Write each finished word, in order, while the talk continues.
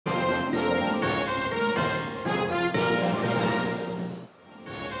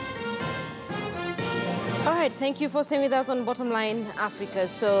right, thank you for staying with us on Bottomline Africa.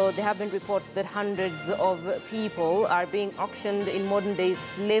 So there have been reports that hundreds of people are being auctioned in modern-day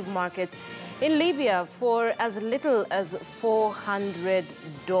slave markets in Libya for as little as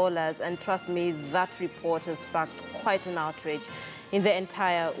 $400. And trust me, that report has sparked quite an outrage in the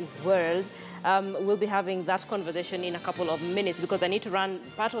entire world. We'll be having that conversation in a couple of minutes because I need to run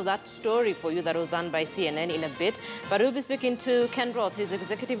part of that story for you that was done by CNN in a bit. But we'll be speaking to Ken Roth, he's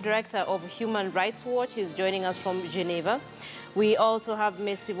Executive Director of Human Rights Watch. He's joining us from Geneva. We also have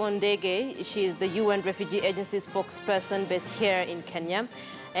Ms. Yvonne Ndege. She is the UN Refugee Agency spokesperson based here in Kenya.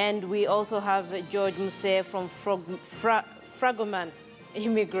 And we also have George Muse from Fragoman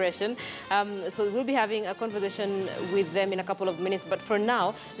Immigration. So we'll be having a conversation with them in a couple of minutes. But for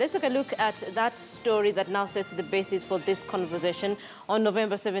now, let's take a look at that story that now sets the basis for this conversation. On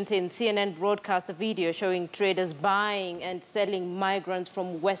November 17th, CNN broadcast a video showing traders buying and selling migrants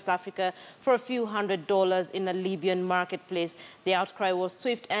from West Africa for a few $100s in a Libyan marketplace. The outcry was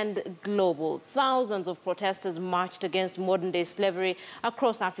swift and global. Thousands of protesters marched against modern-day slavery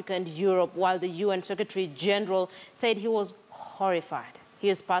across Africa and Europe, while the UN Secretary General said he was horrified. He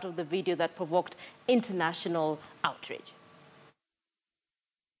is part of the video that provoked international outrage.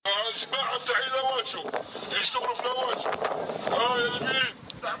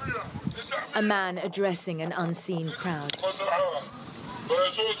 A man addressing an unseen crowd.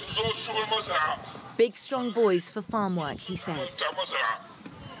 Big, strong boys for farm work, he says.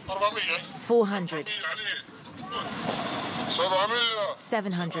 400.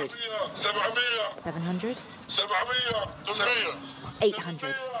 700. 700?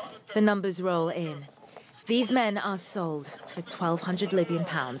 800. The numbers roll in. These men are sold for 1,200 Libyan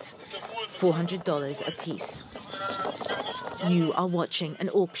pounds, $400 apiece. You are watching an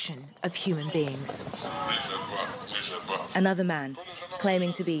auction of human beings. Another man,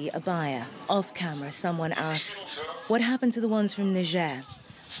 claiming to be a buyer. Off camera, someone asks, what happened to the ones from Niger?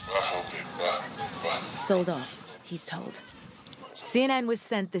 Sold off, he's told. CNN was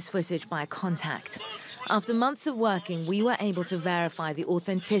sent this footage by a contact. After months of working, we were able to verify the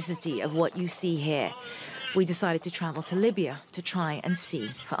authenticity of what you see here. We decided to travel to Libya to try and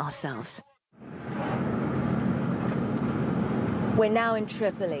see for ourselves. We're now in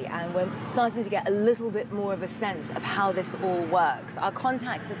Tripoli, and we're starting to get a little bit more of a sense of how this all works. Our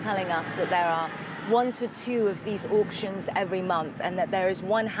contacts are telling us that there are 1 to 2 of these auctions every month, and that there is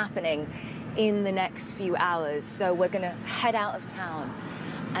one happening in the next few hours. So we're going to head out of town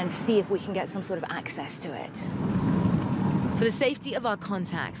and see if we can get some sort of access to it. For the safety of our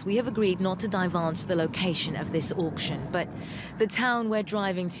contacts, we have agreed not to divulge the location of this auction, but the town we're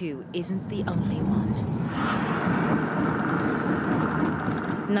driving to isn't the only one.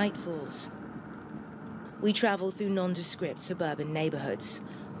 Night falls. We travel through nondescript suburban neighborhoods,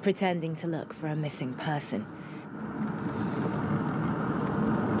 pretending to look for a missing person.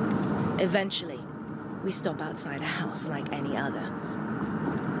 Eventually, we stop outside a house like any other.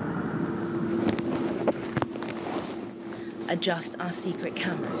 Adjust our secret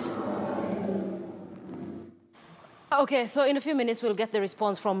cameras. Okay, so in a few minutes we'll get the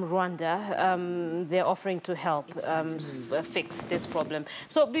response from Rwanda. They're offering to help fix this problem.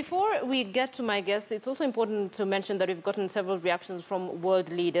 So before we get to my guests, it's also important to mention that we've gotten several reactions from world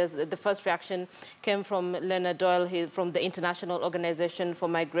leaders. The first reaction came from Leonard Doyle from the International Organization for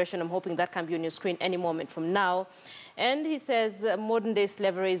Migration. I'm hoping that can be on your screen any moment from now. And he says modern-day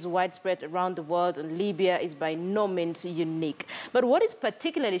slavery is widespread around the world, and Libya is by no means unique. But what is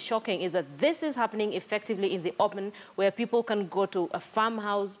particularly shocking is that this is happening effectively in the open, where people can go to a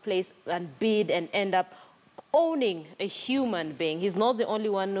farmhouse place and bid and end up owning a human being. He's not the only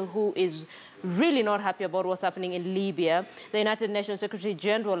one who is really not happy about what's happening in Libya. The United Nations Secretary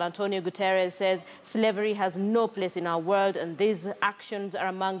General Antonio Guterres says slavery has no place in our world, and these actions are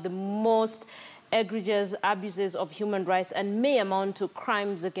among the most egregious abuses of human rights and may amount to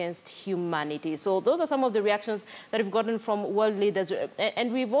crimes against humanity. So those are some of the reactions that we've gotten from world leaders.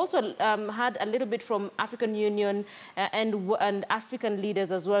 And we've also had a little bit from African Union and African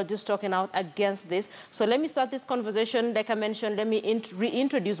leaders as well, just talking out against this. So let me start this conversation. Like I mentioned, let me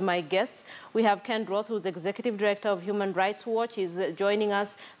reintroduce my guests. We have Ken Roth, who's Executive Director of Human Rights Watch. He's joining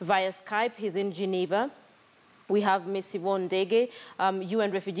us via Skype. He's in Geneva. We have Ms. Yvonne Ndege,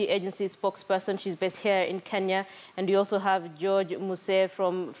 UN Refugee Agency spokesperson. She's based here in Kenya. And we also have George Muse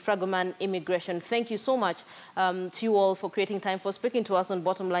from Fragoman Immigration. Thank you so much to you all for creating time for speaking to us on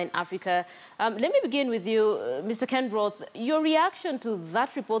Bottomline Africa. Let me begin with you, Mr. Ken Roth. Your reaction to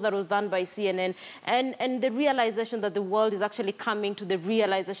that report that was done by CNN and the realization that the world is actually coming to the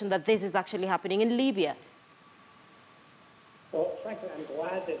realization that this is actually happening in Libya. Well, frankly, I'm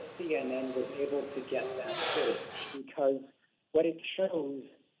glad that CNN was able to get that footage, because what it shows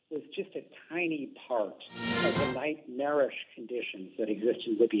was just a tiny part of the nightmarish conditions that exist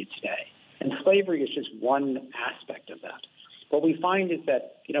in Libya today. And slavery is just one aspect of that. What we find is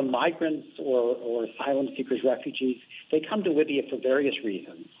that, migrants or asylum seekers, refugees, they come to Libya for various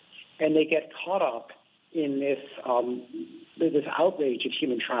reasons, and they get caught up in this outrage of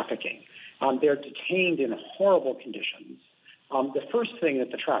human trafficking. They're detained in horrible conditions. The first thing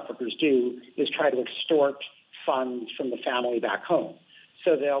that the traffickers do is try to extort funds from the family back home.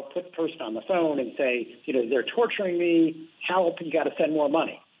 So they'll put the person on the phone and say, they're torturing me, help, you got to send more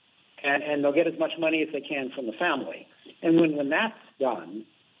money. And they'll get as much money as they can from the family. And when that's done,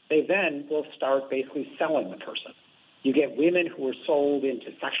 they then will start basically selling the person. You get women who are sold into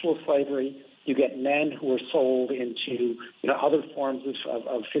sexual slavery. You get men who are sold into other forms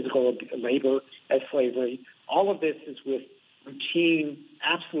of physical labor as slavery. All of this is with routine,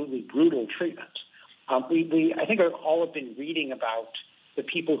 absolutely brutal treatment. I think all have been reading about the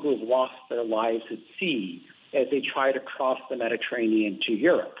people who have lost their lives at sea as they try to cross the Mediterranean to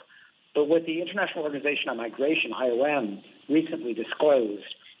Europe. But what the International Organization on Migration, IOM, recently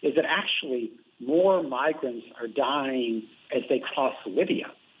disclosed is that actually more migrants are dying as they cross Libya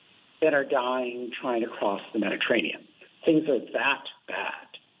than are dying trying to cross the Mediterranean. Things are that bad.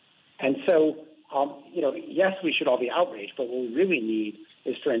 And so, yes, we should all be outraged, but what we really need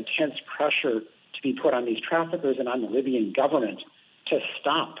is for intense pressure to be put on these traffickers and on the Libyan government to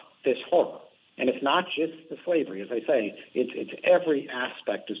stop this horror. And it's not just the slavery, as I say, it's every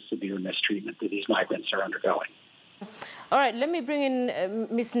aspect of severe mistreatment that these migrants are undergoing. All right, let me bring in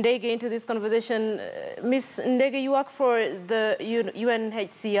Ms. Ndege into this conversation. Ms. Ndege, you work for the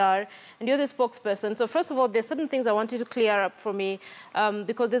UNHCR, and you're the spokesperson. So first of all, there's certain things I want you to clear up for me,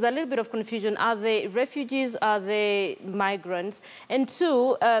 because there's a little bit of confusion. Are they refugees? Are they migrants? And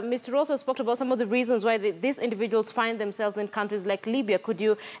two, Mr. Rother spoke about some of the reasons why these individuals find themselves in countries like Libya. Could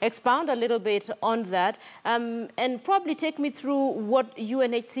you expound a little bit on that, and probably take me through what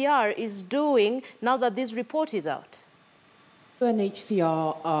UNHCR is doing now that this report is out?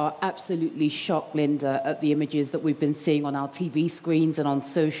 UNHCR are absolutely shocked, Linda, at the images that we've been seeing on our TV screens and on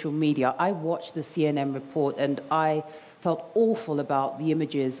social media. I watched the CNN report and I felt awful about the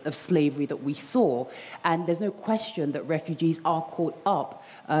images of slavery that we saw. And there's no question that refugees are caught up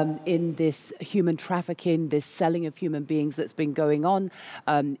in this human trafficking, this selling of human beings that's been going on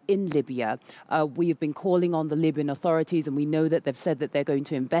in Libya. We have been calling on the Libyan authorities, and we know that they've said that they're going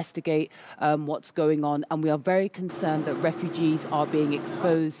to investigate what's going on. And we are very concerned that refugees are being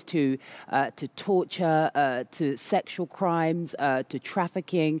exposed to torture, to sexual crimes, to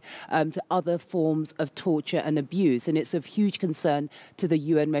trafficking, to other forms of torture and abuse. And it's of huge concern to the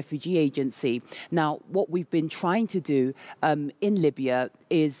UN Refugee Agency. Now, what we've been trying to do in Libya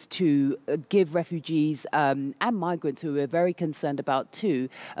is to give refugees and migrants, who we're very concerned about too,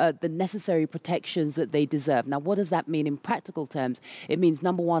 the necessary protections that they deserve. Now, what does that mean in practical terms? It means,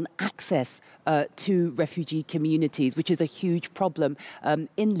 number one, access to refugee communities, which is a huge problem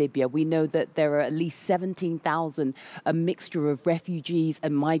in Libya. We know that there are at least 17,000, a mixture of refugees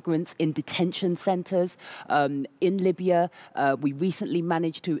and migrants in detention centers in Libya. We recently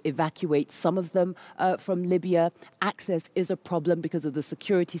managed to evacuate some of them from Libya. Access is a problem because of the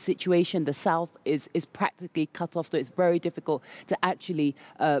security situation. The south is practically cut off, so it's very difficult to actually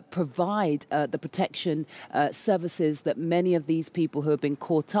provide the protection services that many of these people who have been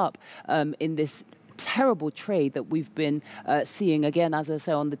caught up in this terrible trade that we've been seeing, again, as I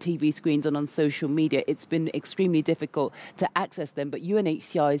say, on the TV screens and on social media. It's been extremely difficult to access them, but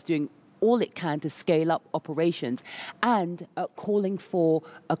UNHCR is doing all it can to scale up operations and calling for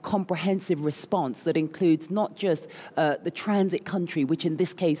a comprehensive response that includes not just the transit country, which in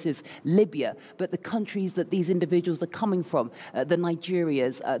this case is Libya, but the countries that these individuals are coming from, the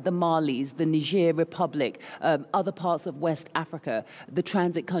Nigerias, the Malis, the Niger Republic, other parts of West Africa, the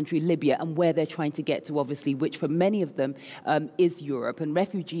transit country Libya, and where they're trying to get to, obviously, which for many of them is Europe. And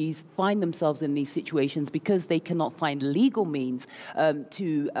refugees find themselves in these situations because they cannot find legal means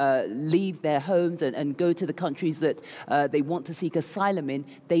to leave their homes and go to the countries that they want to seek asylum in.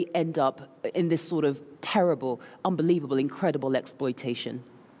 They end up in this sort of terrible, unbelievable, incredible exploitation.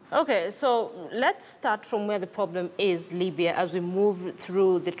 Okay, so let's start from where the problem is, Libya, as we move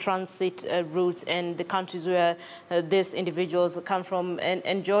through the transit routes and the countries where these individuals come from.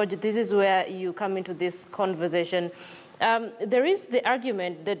 And George, this is where you come into this conversation. There is the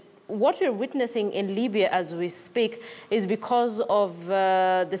argument that what we're witnessing in Libya as we speak is because of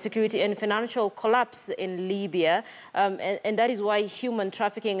the security and financial collapse in Libya, and that is why human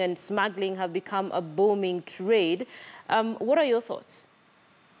trafficking and smuggling have become a booming trade. What are your thoughts?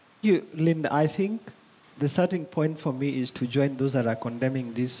 Linda, I think the starting point for me is to join those that are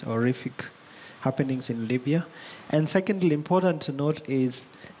condemning these horrific happenings in Libya. And secondly, important to note is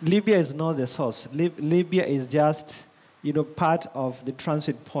Libya is not the source. Libya is just, part of the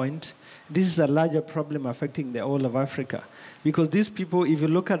transit point. This is a larger problem affecting the whole of Africa. Because these people, if you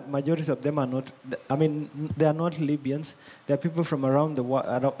look at majority of them are not, they are not Libyans. They are people from around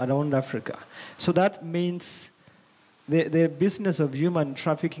Africa. So that means the business of human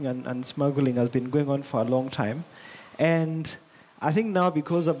trafficking and smuggling has been going on for a long time. And I think now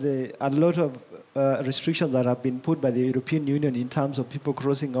because of a lot of restrictions that have been put by the European Union in terms of people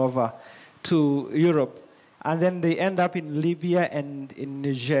crossing over to Europe, and then they end up in Libya and in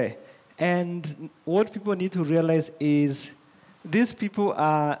Niger. And what people need to realize is these people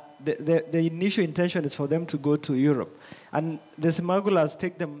are, the initial intention is for them to go to Europe. And the smugglers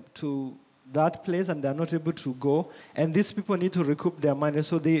take them to that place and they're not able to go. And these people need to recoup their money,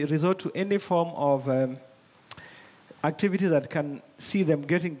 so they resort to any form of activity that can see them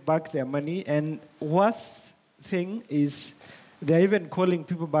getting back their money. And worst thing is they're even calling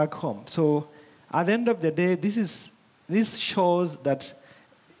people back home. So at the end of the day, this shows that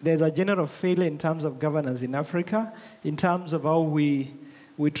there's a general failure in terms of governance in Africa, in terms of how we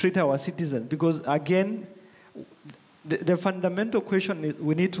treat our citizens. Because again, the fundamental question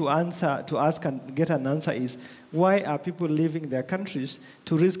we need to ask and get an answer is, why are people leaving their countries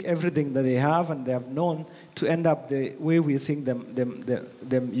to risk everything that they have and they have known to end up the way we think them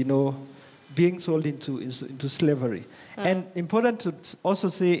being sold into slavery? And important to also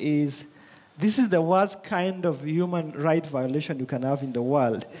say is, this is the worst kind of human right violation you can have in the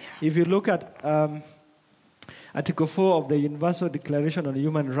world. If you look at Article 4 of the Universal Declaration on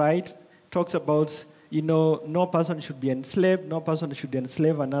Human Rights, talks about no person should be enslaved, no person should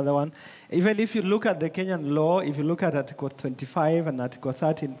enslave another one. Even if you look at the Kenyan law, if you look at Article 25 and Article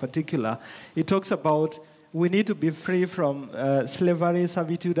 30 in particular, it talks about we need to be free from slavery,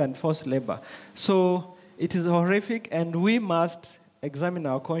 servitude, and forced labor. So it is horrific, and we must examine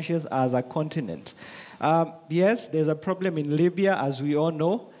our conscience as a continent. Yes, there's a problem in Libya, as we all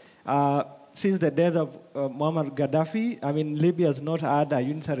know. Since the death of Muammar Gaddafi, Libya has not had a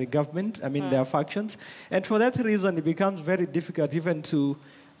unitary government. There are factions. And for that reason, it becomes very difficult even to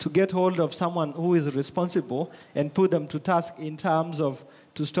get hold of someone who is responsible and put them to task in terms of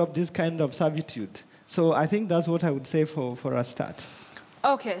to stop this kind of servitude. So I think that's what I would say for a start.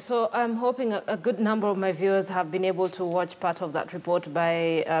 Okay, so I'm hoping a good number of my viewers have been able to watch part of that report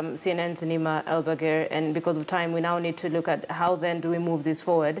by CNN's Nima El-Bagir, and because of time, we now need to look at how then do we move this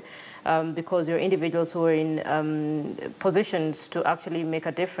forward, because you're individuals who are in positions to actually make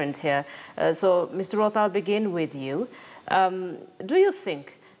a difference here. So, Mr. Roth, I'll begin with you. Do you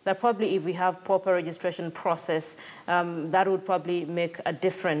think that probably if we have proper registration process, that would probably make a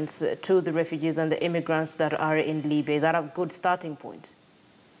difference to the refugees and the immigrants that are in Libya? Is that a good starting point?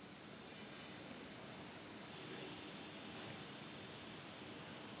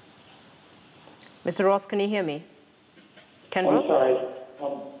 Mr. Roth, can you hear me? I'm sorry.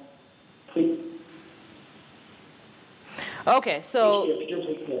 Please. Okay, so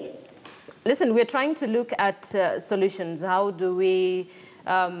listen, we're trying to look at solutions. How do we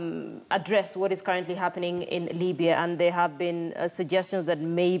address what is currently happening in Libya? And there have been suggestions that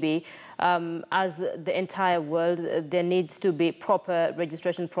maybe, as the entire world, there needs to be proper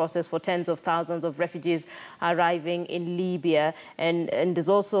registration process for tens of thousands of refugees arriving in Libya. And there's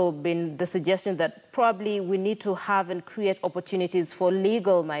also been the suggestion that probably we need to have and create opportunities for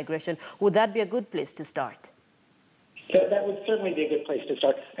legal migration. Would that be a good place to start? That would certainly be a good place to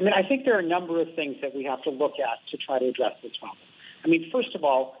start. I think there are a number of things that we have to look at to try to address this problem. First of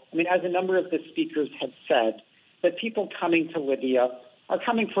all, as a number of the speakers have said, that people coming to Libya are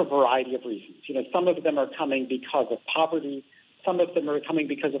coming for a variety of reasons. Some of them are coming because of poverty. Some of them are coming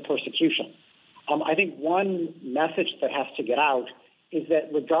because of persecution. I think one message that has to get out is that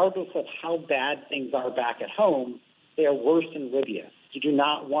regardless of how bad things are back at home, they are worse in Libya. You do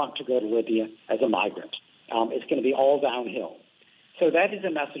not want to go to Libya as a migrant. It's going to be all downhill. So that is a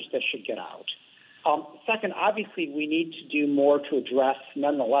message that should get out. Second, obviously, we need to do more to address,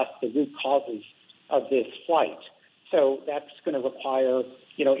 nonetheless, the root causes of this flight. So that's going to require,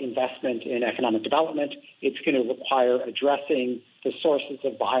 investment in economic development. It's going to require addressing the sources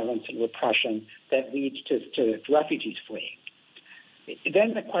of violence and repression that lead to refugees fleeing.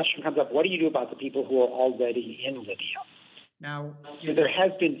 Then the question comes up, what do you do about the people who are already in Libya? Now, there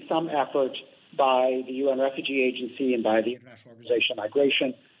has been some effort by the UN Refugee Agency and by the International Organization of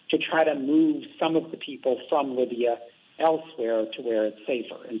Migration to try to move some of the people from Libya elsewhere to where it's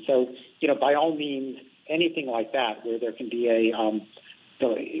safer. And so, by all means, anything like that where there can be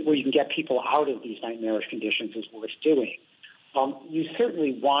where you can get people out of these nightmarish conditions is worth doing. You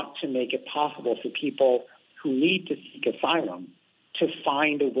certainly want to make it possible for people who need to seek asylum to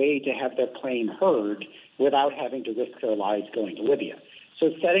find a way to have their claim heard without having to risk their lives going to Libya.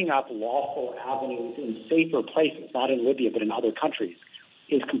 So setting up lawful avenues in safer places, not in Libya but in other countries,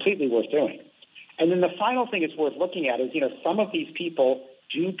 is completely worth doing. And then the final thing it's worth looking at is, some of these people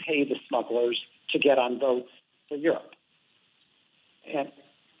do pay the smugglers to get on boats for Europe. And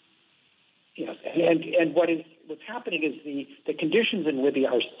what's happening is the conditions in Libya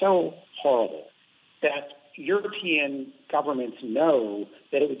are so horrible that European governments know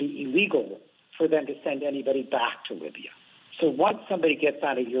that it would be illegal for them to send anybody back to Libya. So once somebody gets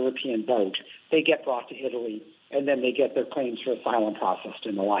on a European boat, they get brought to Italy, and then they get their claims for asylum processed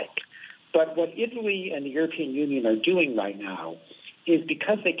and the like. But what Italy and the European Union are doing right now is,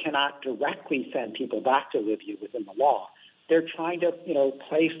 because they cannot directly send people back to Libya within the law, they're trying to,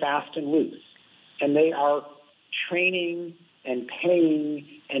 play fast and loose. And they are training and paying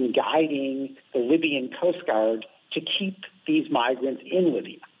and guiding the Libyan Coast Guard to keep these migrants in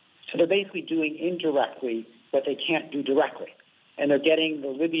Libya. So they're basically doing indirectly what they can't do directly. And they're getting the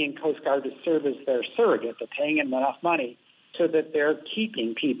Libyan Coast Guard to serve as their surrogate. They're paying them enough money so that they're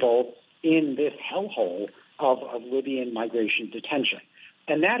keeping people in this hellhole of Libyan migration detention.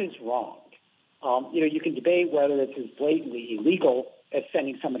 And that is wrong. You can debate whether it's as blatantly illegal as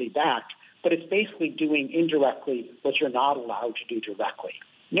sending somebody back, but it's basically doing indirectly what you're not allowed to do directly.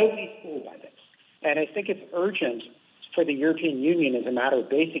 Nobody's fooled by this. And I think it's urgent for the European Union, as a matter of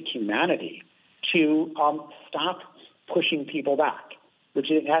basic humanity, to stop pushing people back, which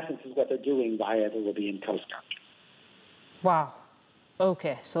in essence is what they're doing via the Libyan Coast Guard. Wow.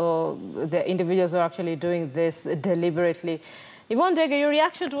 Okay, so the individuals are actually doing this deliberately. Yvonne Dege, your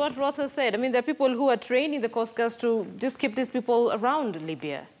reaction to what Roth has said? I mean, there are people who are training the Coast Guards to just keep these people around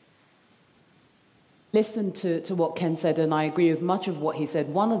Libya. Listen to what Ken said, and I agree with much of what he said.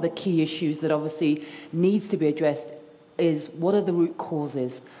 One of the key issues that obviously needs to be addressed is, what are the root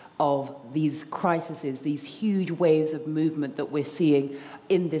causes of these crises, these huge waves of movement that we're seeing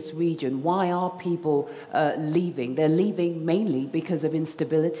in this region? Why are people leaving? They're leaving mainly because of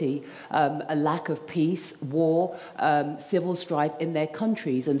instability, a lack of peace, war, civil strife in their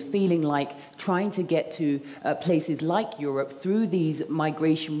countries, and feeling like trying to get to places like Europe through these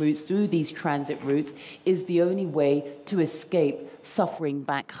migration routes, through these transit routes, is the only way to escape suffering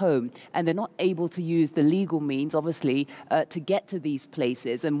back home. And they're not able to use the legal means, obviously, to get to these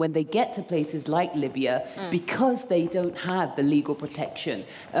places. And when they get to places like Libya, because they don't have the legal protection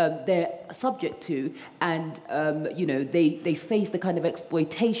they're subject to, and they face the kind of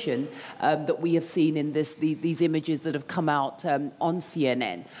exploitation that we have seen in these images that have come out on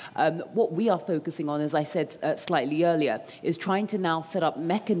CNN. What we are focusing on, as I said slightly earlier, is trying to now set up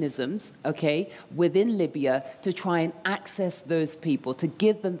mechanisms, within Libya to try and access those people, to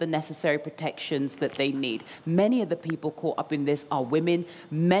give them the necessary protections that they need. Many of the people caught up in this are women.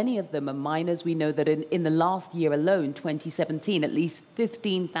 Many of them are minors. We know that in the last year alone, 2017, at least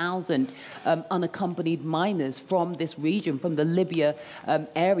 15,000 unaccompanied minors from this region, from the Libya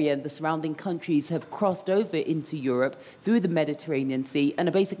area and the surrounding countries, have crossed over into Europe through the Mediterranean Sea and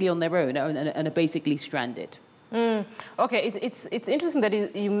are basically on their own and are basically stranded. Okay, it's interesting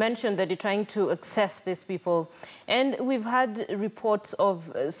that you mentioned that you're trying to access these people. And we've had reports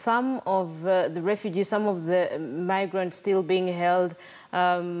of some of the refugees, some of the migrants still being held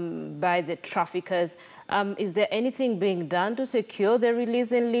by the traffickers. Is there anything being done to secure their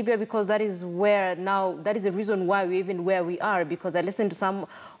release in Libya? Because that is where now, that is the reason why we're even where we are. Because I listened to some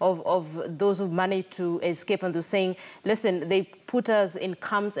of those who've managed to escape, and they're saying, listen, they put us in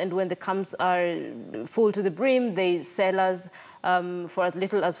camps, and when the camps are full to the brim, they sell us for as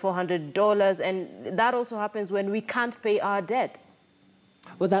little as $400. And that also happens when we can't pay our debt.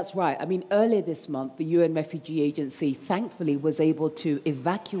 Well, that's right. I mean, earlier this month, the UN Refugee Agency thankfully was able to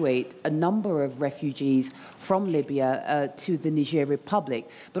evacuate a number of refugees from Libya to the Niger Republic.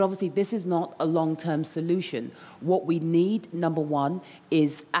 But obviously, this is not a long-term solution. What we need, number one,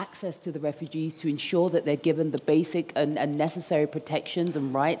 is access to the refugees to ensure that they're given the basic and necessary protections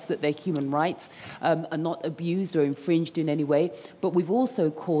and rights, that their human rights are not abused or infringed in any way. But we've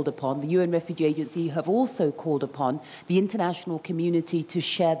also called upon, the UN Refugee Agency have also called upon the international community to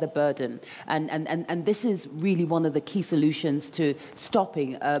share the burden. And this is really one of the key solutions to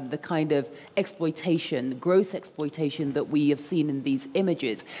stopping the kind of exploitation, gross exploitation that we have seen in these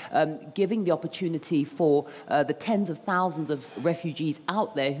images, giving the opportunity for the tens of thousands of refugees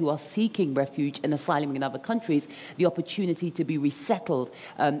out there who are seeking refuge and asylum in other countries, the opportunity to be resettled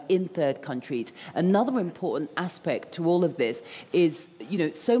in third countries. Another important aspect to all of this is,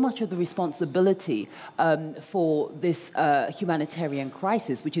 so much of the responsibility for this humanitarian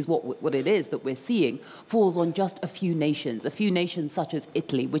crisis, which is what it is that we're seeing, falls on just a few nations such as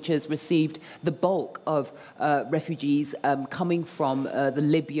Italy, which has received the bulk of refugees coming from the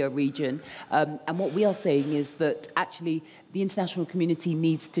Libya region. And what we are saying is that actually the international community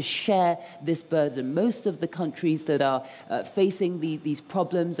needs to share this burden. Most of the countries that are facing these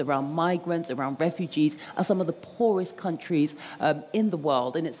problems around migrants, around refugees, are some of the poorest countries in the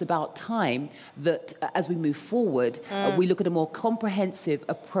world. And it's about time that as we move forward, we look at a more comprehensive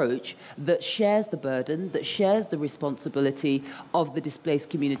approach that shares the burden, that shares the responsibility of the displaced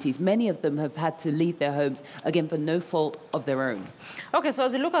communities. Many of them have had to leave their homes, again, for no fault of their own. Okay, so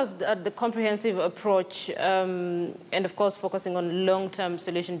as you look at the comprehensive approach, and of course, focusing on long-term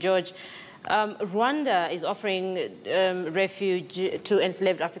solution, George, Rwanda is offering refuge to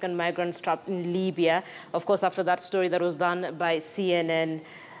enslaved African migrants trapped in Libya, of course, after that story that was done by CNN.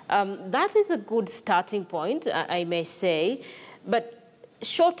 That is a good starting point, I may say, but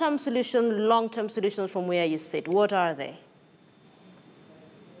short-term solution, long-term solutions from where you sit, what are they?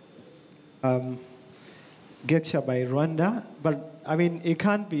 Gesture by Rwanda, but I mean, it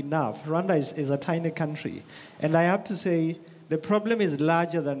can't be enough. Rwanda is a tiny country. And I have to say, the problem is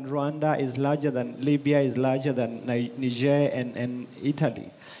larger than Rwanda, is larger than Libya, is larger than Niger and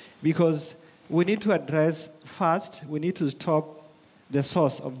Italy. Because we need to address first, we need to stop the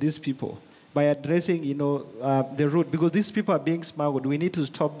source of these people by addressing, the root. Because these people are being smuggled. We need to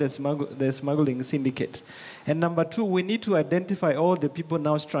stop the smuggling syndicate. And number two, we need to identify all the people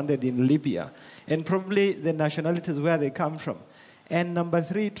now stranded in Libya and probably the nationalities where they come from. And number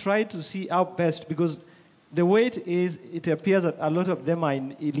three, try to see how best, because the way it is, it appears that a lot of them are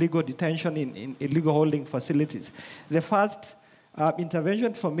in illegal detention, in illegal holding facilities. The first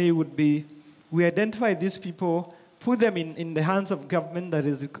intervention for me would be, we identify these people, put them in the hands of government that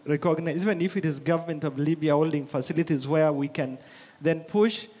is recognized, even if it is government of Libya holding facilities, where we can then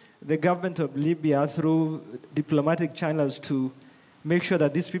push the government of Libya through diplomatic channels to make sure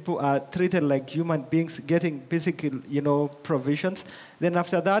that these people are treated like human beings, getting basic, provisions. Then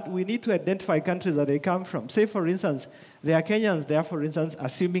after that, we need to identify countries that they come from. Say, for instance, there are Kenyans there, for instance,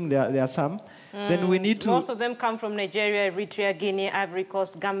 assuming there are some. Then we need to... Most of them come from Nigeria, Eritrea, Guinea, Ivory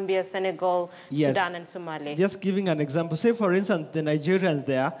Coast, Gambia, Senegal, yes, Sudan, and Somalia. Just giving an example. Say, for instance, the Nigerians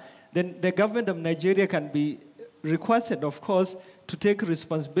there, then the government of Nigeria can be requested, of course, to take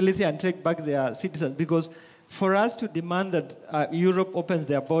responsibility and take back their citizens, because for us to demand that Europe opens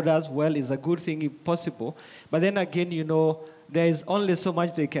their borders, well, is a good thing if possible. But then again, there is only so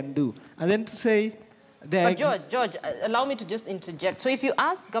much they can do. And then to say... But George, allow me to just interject. So if you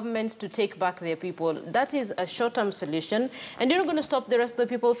ask governments to take back their people, that is a short-term solution, and you're not going to stop the rest of the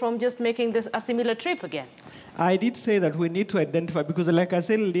people from just making this a similar trip again. I did say that we need to identify, because like I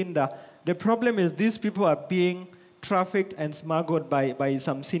said, Linda, the problem is these people are being trafficked and smuggled by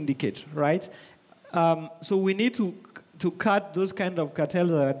some syndicate, right? So we need to cut those kind of cartels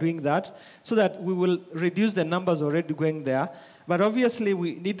that are doing that, so that we will reduce the numbers already going there. But obviously,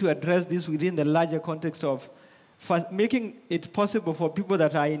 we need to address this within the larger context of making it possible for people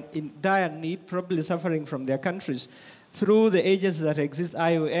that are in dire need, probably suffering from their countries, through the agencies that exist,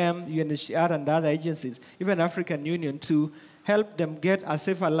 IOM, UNHCR, and other agencies, even African Union, to help them get a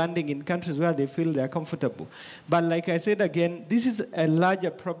safer landing in countries where they feel they're comfortable. But like I said again, this is a larger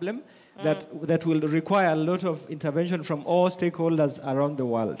problem that will require a lot of intervention from all stakeholders around the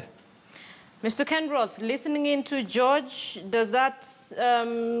world. Mr. Kenroth, listening in to George, does that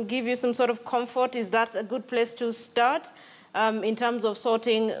give you some sort of comfort? Is that a good place to start in terms of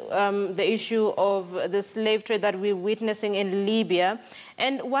sorting the issue of the slave trade that we're witnessing in Libya?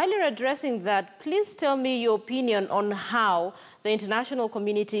 And while you're addressing that, please tell me your opinion on how the international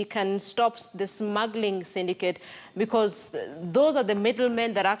community can stop the smuggling syndicate, because those are the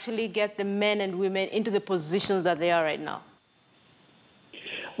middlemen that actually get the men and women into the positions that they are right now.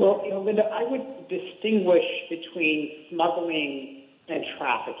 Well, Linda, I would distinguish between smuggling and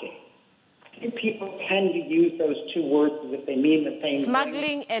trafficking. I think people tend to use those two words as if they mean the same thing.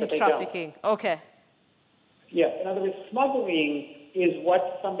 Smuggling and trafficking. Okay. Yes. In other words, smuggling is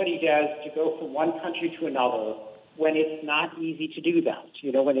what somebody does to go from one country to another when it's not easy to do that.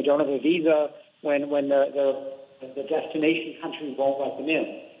 When they don't have a visa, when they're the destination country won't let them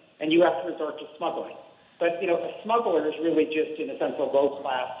in, and you have to resort to smuggling. But, a smuggler is really just, in a sense, a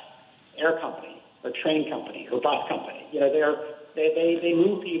low-class air company or train company or bus company. They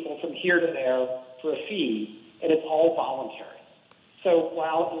move people from here to there for a fee, and it's all voluntary. So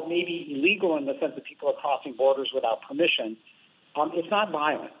while it may be illegal in the sense that people are crossing borders without permission, it's not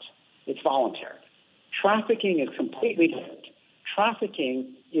violent. It's voluntary. Trafficking is completely different.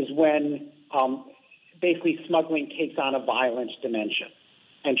 Trafficking is when basically smuggling takes on a violent dimension.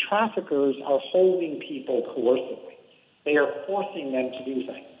 And traffickers are holding people coercively. They are forcing them to do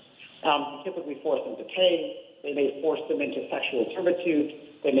things. They typically force them to pay. They may force them into sexual servitude.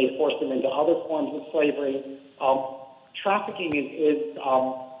 They may force them into other forms of slavery. Trafficking is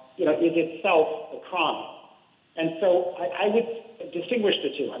itself a crime. And so I would distinguish the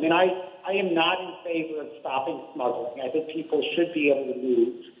two. I mean, I am not in favor of stopping smuggling. I think people should be able to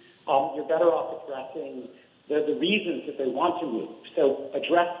move. You're better off addressing the reasons that they want to move. So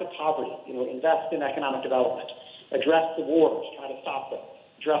address the poverty, invest in economic development, address the wars, try to stop them,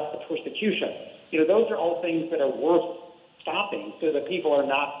 address the persecution. Those are all things that are worth stopping so that people are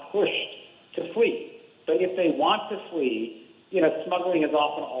not pushed to flee. But if they want to flee, smuggling is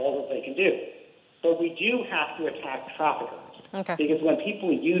often all that they can do. But we do have to attack traffickers. Okay. Because when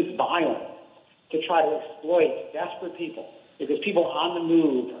people use violence to try to exploit desperate people, because people on the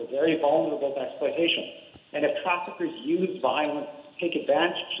move are very vulnerable to exploitation, and if traffickers use violence to take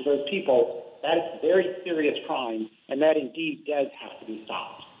advantage of those people, that is a very serious crime, and that indeed does have to be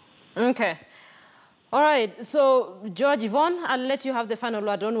stopped. Okay. All right. So, George, Yvonne, I'll let you have the final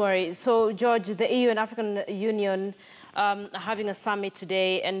word. Don't worry. So, George, the EU and African Union are having a summit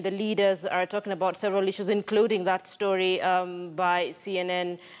today, and the leaders are talking about several issues, including that story by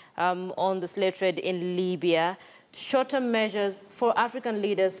CNN on the slave trade in Libya. Short-term measures for African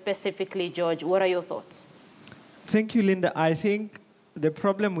leaders specifically, George. What are your thoughts? Thank you, Linda. I think the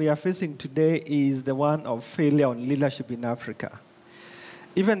problem we are facing today is the one of failure on leadership in Africa.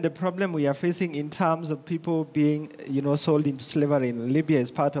 Even the problem we are facing in terms of people being, sold into slavery in Libya is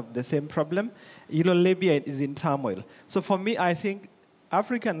part of the same problem. Libya is in turmoil. So for me, I think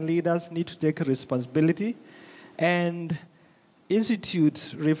African leaders need to take responsibility and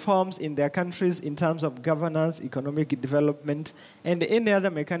institute reforms in their countries in terms of governance, economic development, and any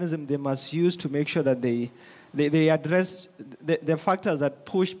other mechanism they must use to make sure that they address the factors that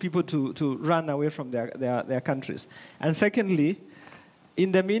push people to run away from their countries. And secondly,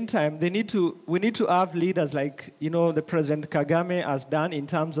 in the meantime, we need to have leaders like, the President Kagame has done in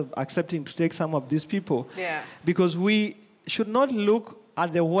terms of accepting to take some of these people. Yeah. Because we should not look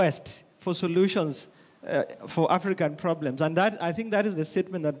at the West for solutions for African problems. And I think that is the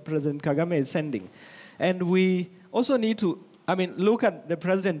statement that President Kagame is sending. And we also need to, look at the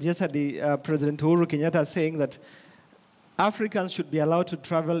president yesterday, President Uhuru Kenyatta, saying that Africans should be allowed to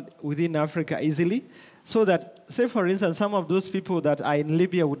travel within Africa easily, so that, say, for instance, some of those people that are in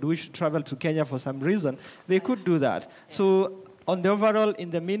Libya would wish to travel to Kenya for some reason, they could do that. So on the overall,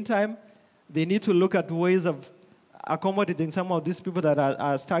 in the meantime, they need to look at ways of accommodating some of these people that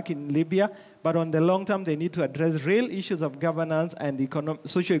are stuck in Libya, but on the long term, they need to address real issues of governance and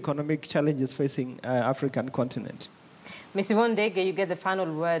socio-economic challenges facing African continent. Ms. Yvonne Dege, you get the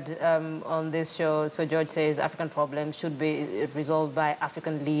final word on this show. So George says African problems should be resolved by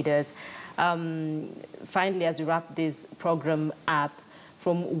African leaders. Finally, as we wrap this program up,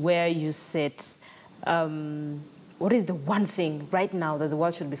 from where you sit, what is the one thing right now that the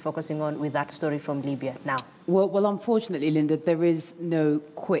world should be focusing on with that story from Libya now? Well, unfortunately, Linda, there is no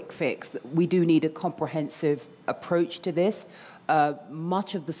quick fix. We do need a comprehensive approach to this.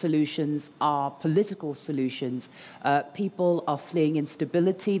 Much of the solutions are political solutions. People are fleeing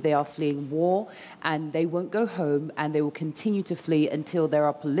instability, they are fleeing war, and they won't go home, and they will continue to flee until there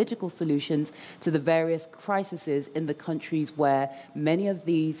are political solutions to the various crises in the countries where many of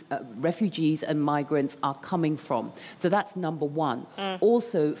these refugees and migrants are coming from. So that's number one.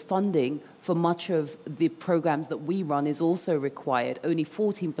 Also, funding for much of the programs that we run is also required. Only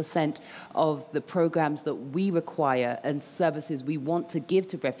 14% of the programs that we require and services we want to give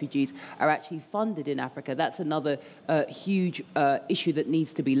to refugees are actually funded in Africa. That's another huge issue that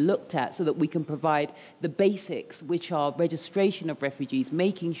needs to be looked at so that we can provide the basics, which are registration of refugees,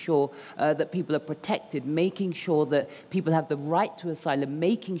 making sure that people are protected, making sure that people have the right to asylum,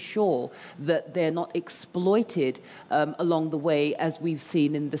 making sure that they're not exploited along the way, as we've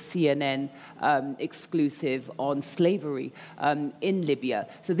seen in the CNN exclusive on slavery in Libya.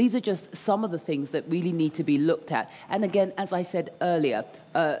 So these are just some of the things that really need to be looked at. And again, as I said earlier,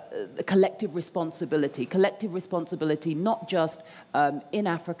 collective responsibility not just in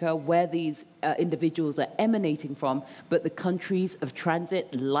Africa where these individuals are emanating from, but the countries of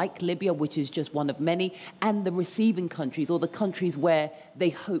transit like Libya, which is just one of many, and the receiving countries or the countries where they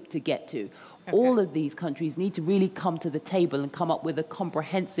hope to get to. Okay. All of these countries need to really come to the table and come up with a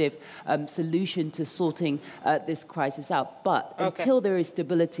comprehensive solution to sorting this crisis out. But until there is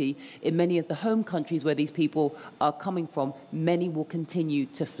stability in many of the home countries where these people are coming from, many will continue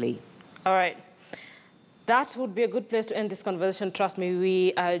to flee. All right. That would be a good place to end this conversation. Trust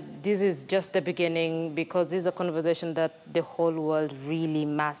me, this is just the beginning, because this is a conversation that the whole world really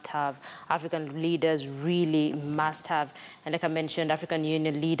must have. African leaders really must have. And like I mentioned, African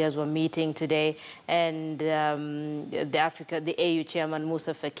Union leaders were meeting today, and the AU chairman,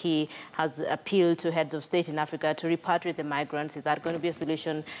 Moussa Faki, has appealed to heads of state in Africa to repatriate the migrants. Is that going to be a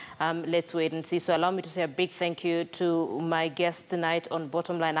solution? Let's wait and see. So allow me to say a big thank you to my guests tonight on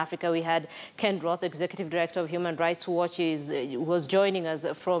Bottomline Africa. We had Ken Roth, Executive Director of Human Rights Watch, was joining us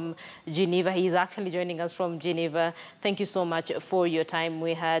from Geneva. He is actually joining us from Geneva. Thank you so much for your time.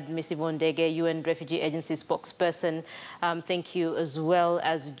 We had Ms. Yvonne Dege, UN Refugee Agency spokesperson. Thank you, as well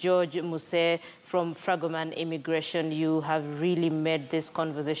as George Muse from Fragoman Immigration. You have really made this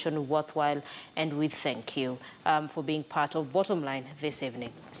conversation worthwhile, and we thank you for being part of Bottomline this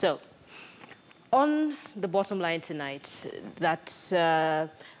evening. So, on the bottom line tonight,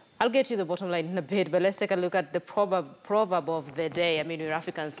 I'll get to the bottom line in a bit, but let's take a look at the proverb of the day. I mean, we're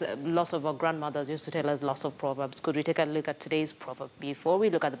Africans, lots of our grandmothers used to tell us lots of proverbs. Could we take a look at today's proverb before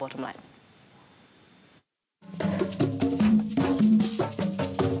we look at the bottom line?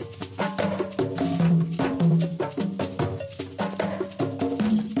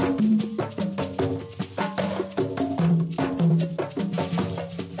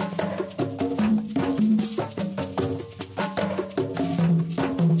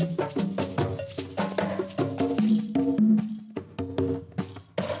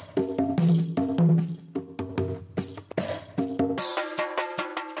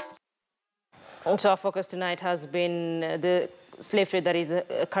 So our focus tonight has been the slave trade that is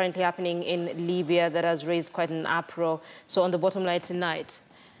currently happening in Libya, that has raised quite an uproar. So on the bottom line tonight,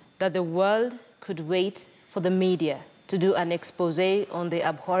 that the world could wait for the media to do an expose on the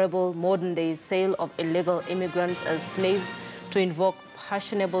abhorrible modern-day sale of illegal immigrants as slaves to invoke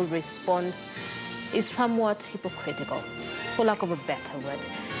fashionable response is somewhat hypocritical, for lack of a better word.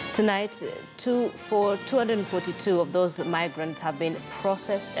 Tonight, 242 of those migrants have been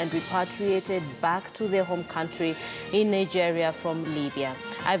processed and repatriated back to their home country in Nigeria from Libya.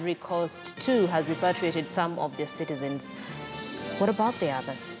 Ivory Coast, too, has repatriated some of their citizens. What about the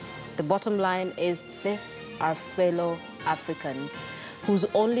others? The bottom line is this: our fellow Africans, whose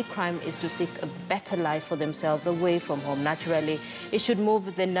only crime is to seek a better life for themselves away from home. Naturally, it should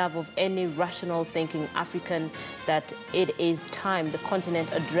move the nerve of any rational thinking African that it is time the continent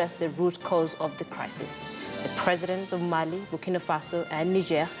address the root cause of the crisis. The presidents of Mali, Burkina Faso, and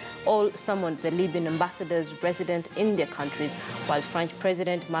Niger all summoned the Libyan ambassadors resident in their countries, while French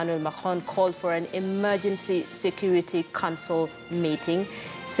President Emmanuel Macron called for an emergency Security Council meeting,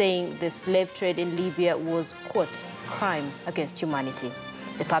 saying the slave trade in Libya was, quote, crime against humanity.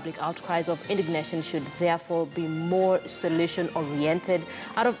 The public outcries of indignation should therefore be more solution-oriented,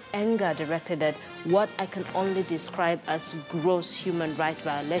 out of anger directed at what I can only describe as gross human rights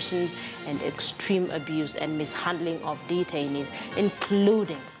violations and extreme abuse and mishandling of detainees,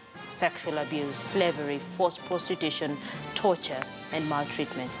 including sexual abuse, slavery, forced prostitution, torture, and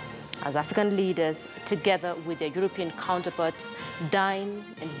maltreatment. As African leaders, together with their European counterparts, dine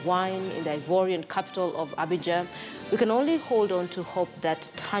and wine in the Ivorian capital of Abidjan, we can only hold on to hope that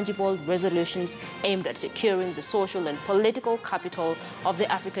tangible resolutions aimed at securing the social and political capital of the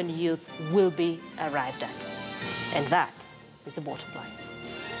African youth will be arrived at. And that is the bottom line.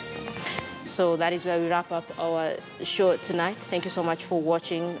 So that is where we wrap up our show tonight. Thank you so much for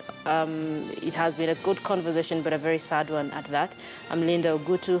watching. It has been a good conversation, but a very sad one at that. I'm Linda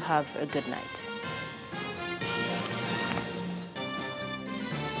Ogutu. Have a good night.